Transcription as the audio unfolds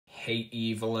Hey,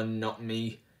 evil and not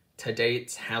me. Today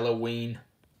it's Halloween.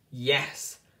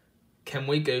 Yes! Can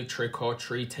we go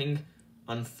trick-or-treating?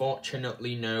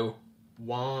 Unfortunately, no.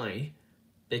 Why?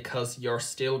 Because you're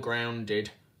still grounded.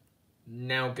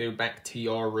 Now go back to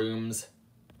your rooms.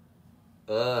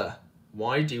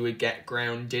 Why do we get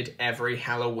grounded every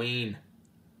Halloween?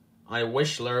 I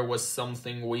wish there was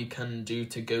something we can do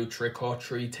to go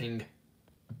trick-or-treating.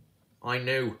 I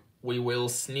know, we will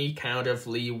sneak out of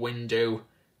the window.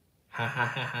 Ha ha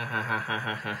ha ha ha ha ha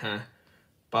ha ha ha.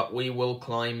 But we will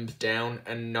climb down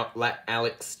and not let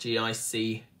Alex G.I.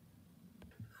 see.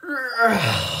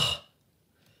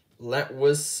 That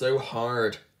was so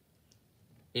hard.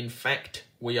 In fact,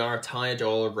 we are tired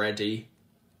already.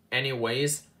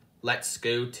 Anyways, let's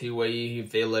go to a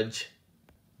village.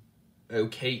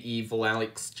 Okay, evil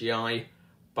Alex G.I.,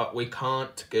 but we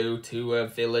can't go to a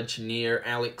village near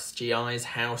Alex G.I.'s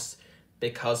house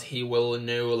because he will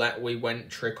know that we went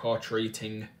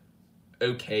trick-or-treating.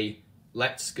 Okay,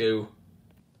 let's go.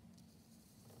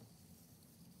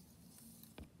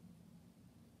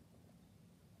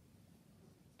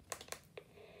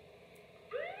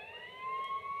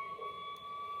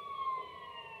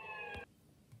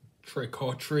 Trick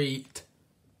or treat.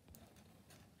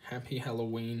 Happy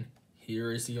Halloween.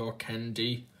 Here is your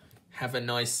candy. Have a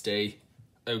nice day.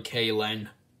 Okay, Len.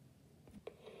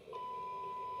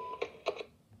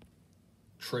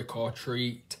 Trick or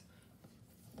treat.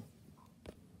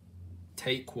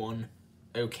 Take one.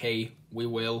 Okay, we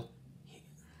will.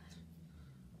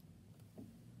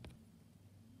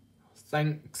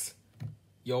 Thanks.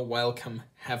 You're welcome.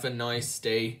 Have a nice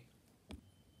day.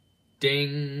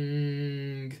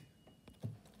 Ding.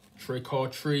 Trick or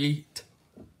treat.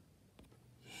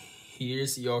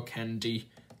 Here's your candy.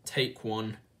 Take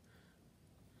one.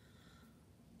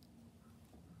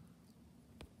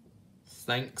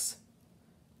 Thanks.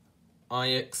 I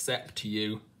accept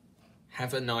you.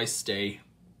 Have a nice day.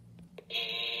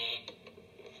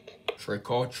 Trick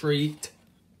or treat.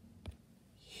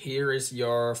 Here is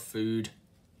your food.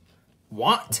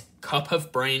 What? Cup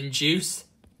of brain juice?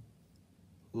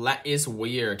 That is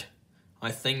weird.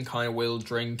 I think I will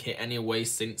drink it anyway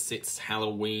since it's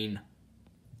Halloween.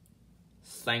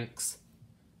 Thanks.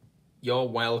 You're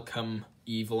welcome,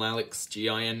 evil Alex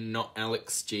G.I. and not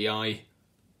Alex G.I.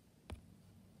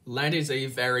 That is a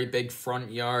very big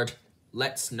front yard.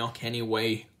 Let's knock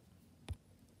anyway.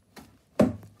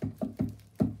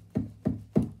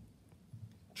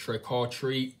 Trick or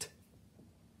treat.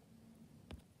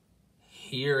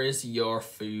 Here is your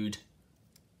food.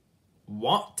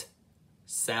 What?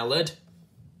 Salad?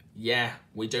 Yeah,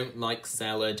 we don't like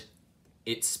salad.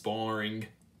 It's boring.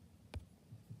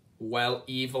 Well,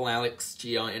 evil Alex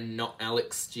G.I. and not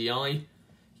Alex G.I.,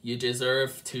 you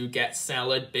deserve to get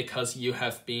salad because you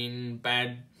have been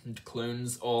bad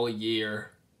clones all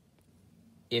year.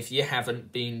 If you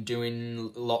haven't been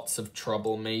doing lots of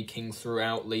troublemaking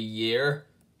throughout the year,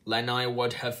 then I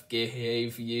would have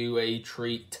gave you a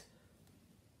treat.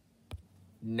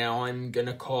 Now I'm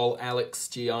gonna call Alex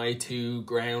G.I. to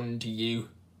ground you.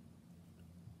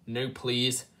 No,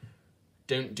 please.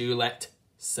 Don't do that.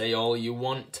 Say all you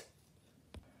want.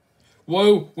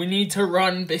 Whoa, we need to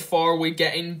run before we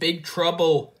get in big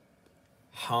trouble.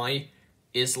 Hi,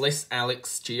 is this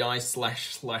Alex G.I.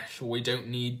 / we don't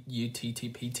need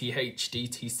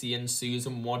UTTPTHDTC and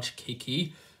Susan Wodge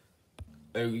Kiki?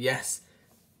 Oh yes,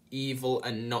 evil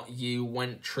and not you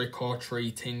went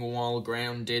trick-or-treating while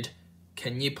grounded.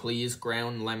 Can you please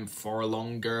ground them for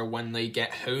longer when they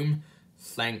get home?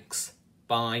 Thanks.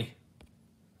 Bye.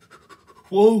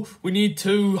 Whoa, we need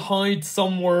to hide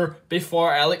somewhere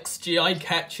before Alex G.I.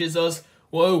 catches us.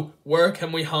 Whoa, where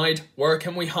can we hide? Where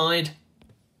can we hide?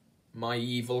 My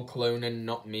evil clone and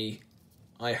not me.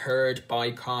 I heard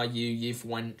by Caillou you've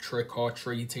went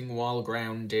trick-or-treating while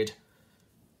grounded.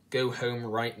 Go home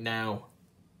right now.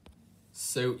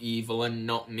 So evil and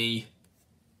not me.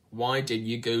 Why did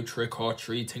you go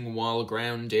trick-or-treating while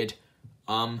grounded?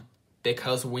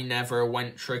 Because we never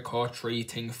went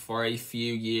trick-or-treating for a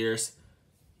few years.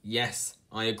 Yes,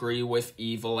 I agree with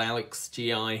evil Alex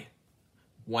G.I.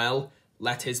 Well,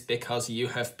 that is because you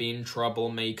have been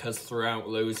troublemakers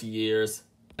throughout those years.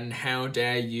 And how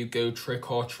dare you go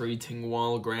trick-or-treating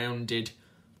while grounded?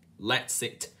 Let's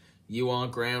it. You are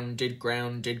grounded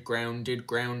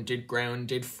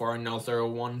for another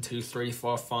 1, 2, 3,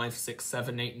 4, 5, 6,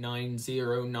 7, 8, 9,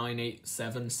 0, 9, 8,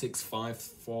 7, 6, 5,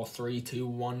 4, 3, 2,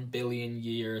 1 billion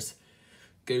years.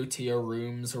 Go to your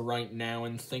rooms right now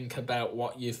and think about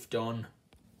what you've done.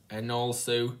 And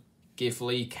also, give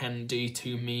Lee candy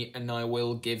to me and I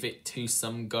will give it to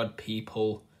some good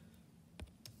people.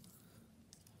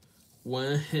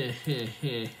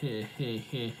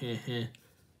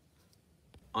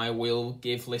 I will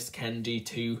give this candy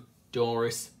to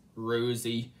Doris,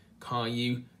 Rosie,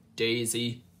 Caillou,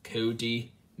 Daisy,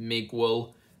 Cody,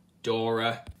 Miguel,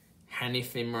 Dora,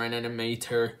 Hannifim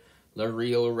Animator, La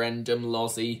Real Random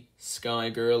Lozzie, Sky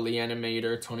Girl the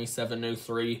Animator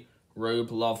 2703,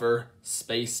 Robe Lover,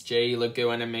 Space J the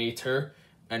GoAnimator,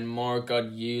 and more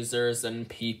God users and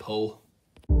people.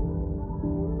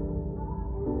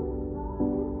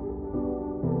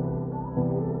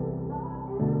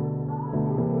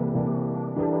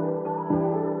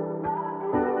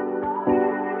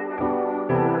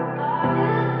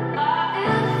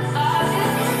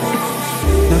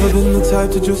 Never been the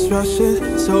type to just rush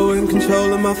it, so in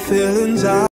control of my feelings.